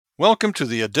Welcome to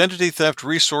the Identity Theft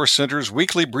Resource Center's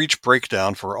weekly breach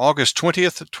breakdown for August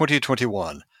 20th,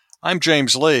 2021. I'm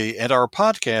James Lee, and our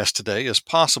podcast today is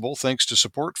possible thanks to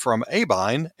support from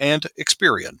Abine and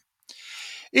Experian.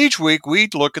 Each week, we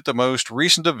look at the most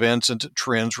recent events and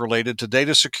trends related to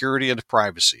data security and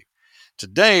privacy.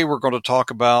 Today, we're going to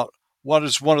talk about what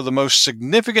is one of the most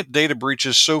significant data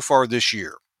breaches so far this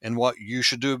year and what you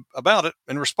should do about it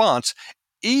in response,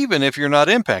 even if you're not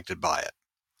impacted by it.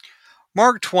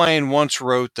 Mark Twain once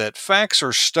wrote that facts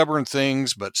are stubborn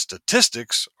things, but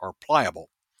statistics are pliable.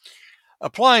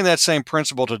 Applying that same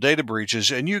principle to data breaches,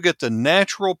 and you get the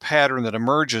natural pattern that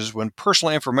emerges when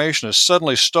personal information is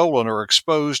suddenly stolen or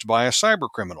exposed by a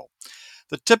cybercriminal.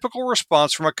 The typical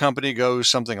response from a company goes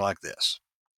something like this: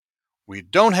 "We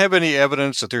don't have any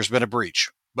evidence that there's been a breach,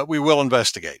 but we will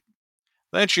investigate."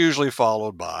 That's usually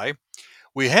followed by,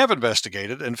 "We have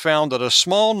investigated and found that a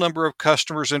small number of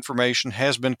customers' information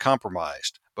has been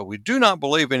compromised, but we do not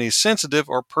believe any sensitive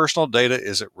or personal data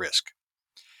is at risk."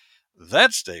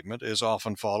 That statement is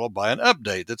often followed by an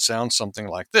update that sounds something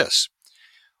like this: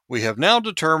 "We have now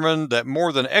determined that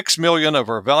more than X million of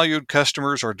our valued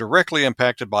customers are directly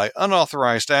impacted by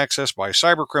unauthorized access by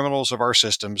cybercriminals of our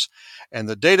systems, and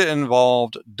the data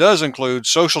involved does include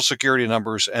social security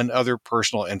numbers and other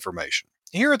personal information."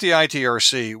 Here at the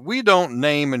ITRC, we don't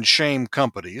name and shame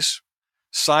companies.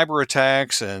 Cyber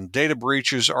attacks and data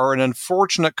breaches are an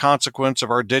unfortunate consequence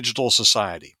of our digital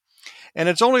society. And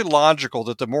it's only logical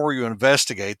that the more you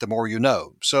investigate, the more you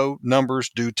know. So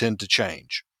numbers do tend to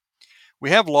change. We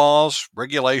have laws,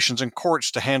 regulations, and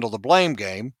courts to handle the blame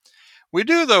game. We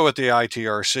do, though, at the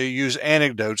ITRC use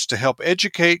anecdotes to help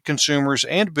educate consumers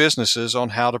and businesses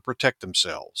on how to protect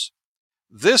themselves.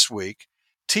 This week,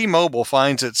 T-Mobile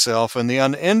finds itself in the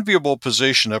unenviable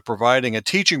position of providing a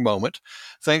teaching moment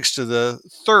thanks to the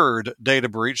third data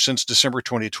breach since December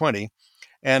 2020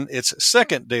 and its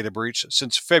second data breach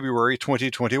since February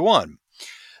 2021.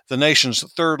 The nation's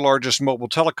third largest mobile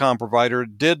telecom provider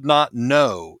did not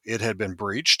know it had been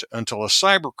breached until a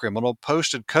cybercriminal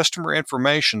posted customer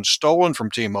information stolen from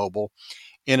T-Mobile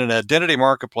in an identity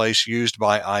marketplace used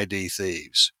by ID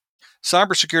thieves.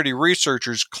 Cybersecurity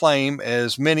researchers claim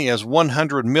as many as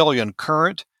 100 million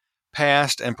current,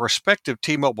 past, and prospective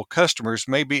T-Mobile customers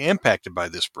may be impacted by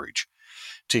this breach.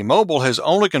 T-Mobile has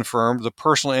only confirmed the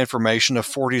personal information of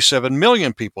 47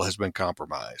 million people has been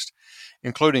compromised,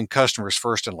 including customers'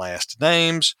 first and last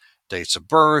names, dates of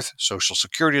birth, social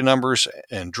security numbers,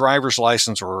 and driver's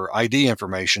license or ID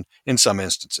information in some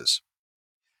instances.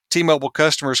 T-Mobile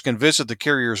customers can visit the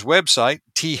carrier's website,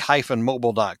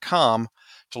 t-mobile.com,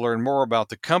 to learn more about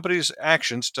the company's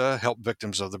actions to help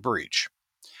victims of the breach.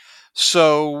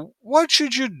 So, what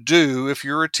should you do if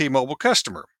you're a T-Mobile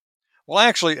customer? Well,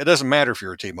 actually, it doesn't matter if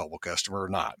you're a T-Mobile customer or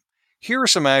not. Here are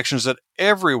some actions that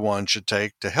everyone should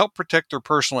take to help protect their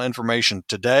personal information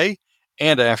today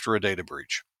and after a data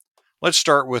breach. Let's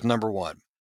start with number one.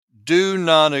 Do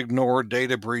not ignore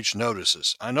data breach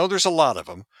notices. I know there's a lot of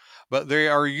them, but they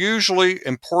are usually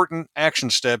important action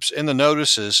steps in the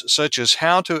notices, such as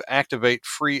how to activate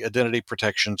free identity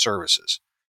protection services.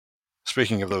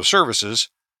 Speaking of those services,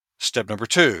 step number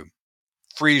two,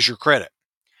 freeze your credit.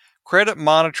 Credit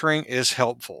monitoring is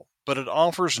helpful, but it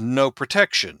offers no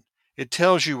protection. It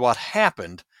tells you what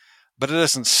happened, but it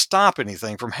doesn't stop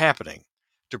anything from happening.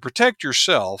 To protect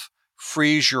yourself,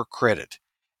 freeze your credit.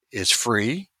 It's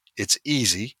free, it's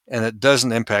easy, and it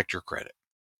doesn't impact your credit.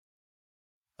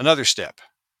 Another step,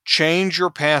 change your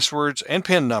passwords and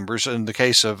PIN numbers in the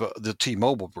case of the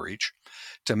T-Mobile breach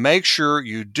to make sure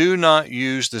you do not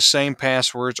use the same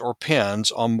passwords or PINs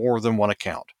on more than one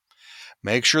account.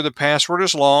 Make sure the password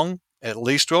is long, at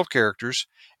least 12 characters,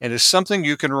 and is something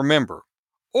you can remember.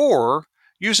 Or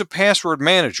use a password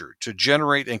manager to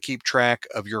generate and keep track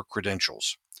of your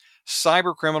credentials.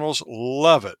 Cybercriminals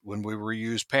love it when we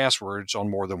reuse passwords on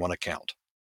more than one account.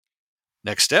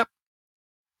 Next step,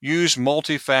 use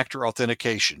multi-factor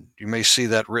authentication. You may see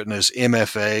that written as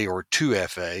MFA or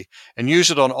 2FA, and use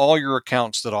it on all your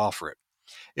accounts that offer it.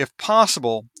 If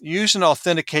possible, use an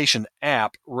authentication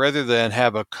app rather than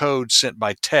have a code sent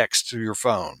by text to your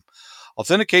phone.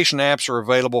 Authentication apps are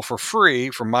available for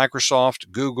free from Microsoft,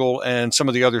 Google, and some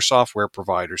of the other software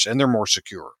providers, and they're more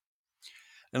secure.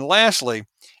 And lastly,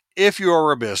 if you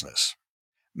are a business,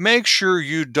 make sure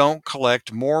you don't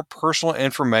collect more personal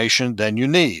information than you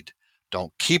need.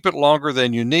 Don't keep it longer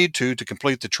than you need to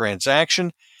complete the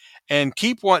transaction, and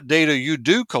keep what data you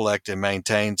do collect and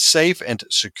maintain safe and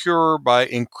secure by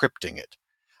encrypting it.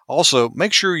 Also,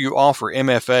 make sure you offer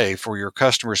MFA for your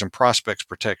customers and prospects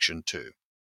protection too.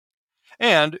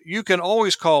 And you can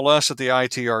always call us at the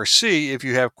ITRC if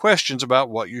you have questions about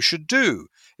what you should do.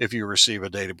 if you receive a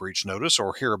data breach notice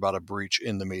or hear about a breach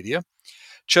in the media.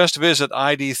 Just visit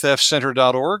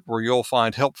idtheftcenter.org where you'll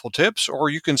find helpful tips, or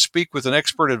you can speak with an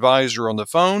expert advisor on the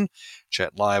phone,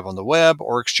 chat live on the web,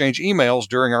 or exchange emails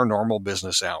during our normal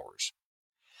business hours.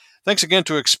 Thanks again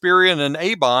to Experian and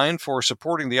Abine for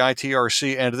supporting the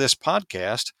ITRC and this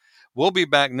podcast. We'll be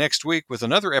back next week with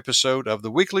another episode of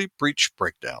the Weekly Breach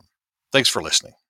Breakdown. Thanks for listening.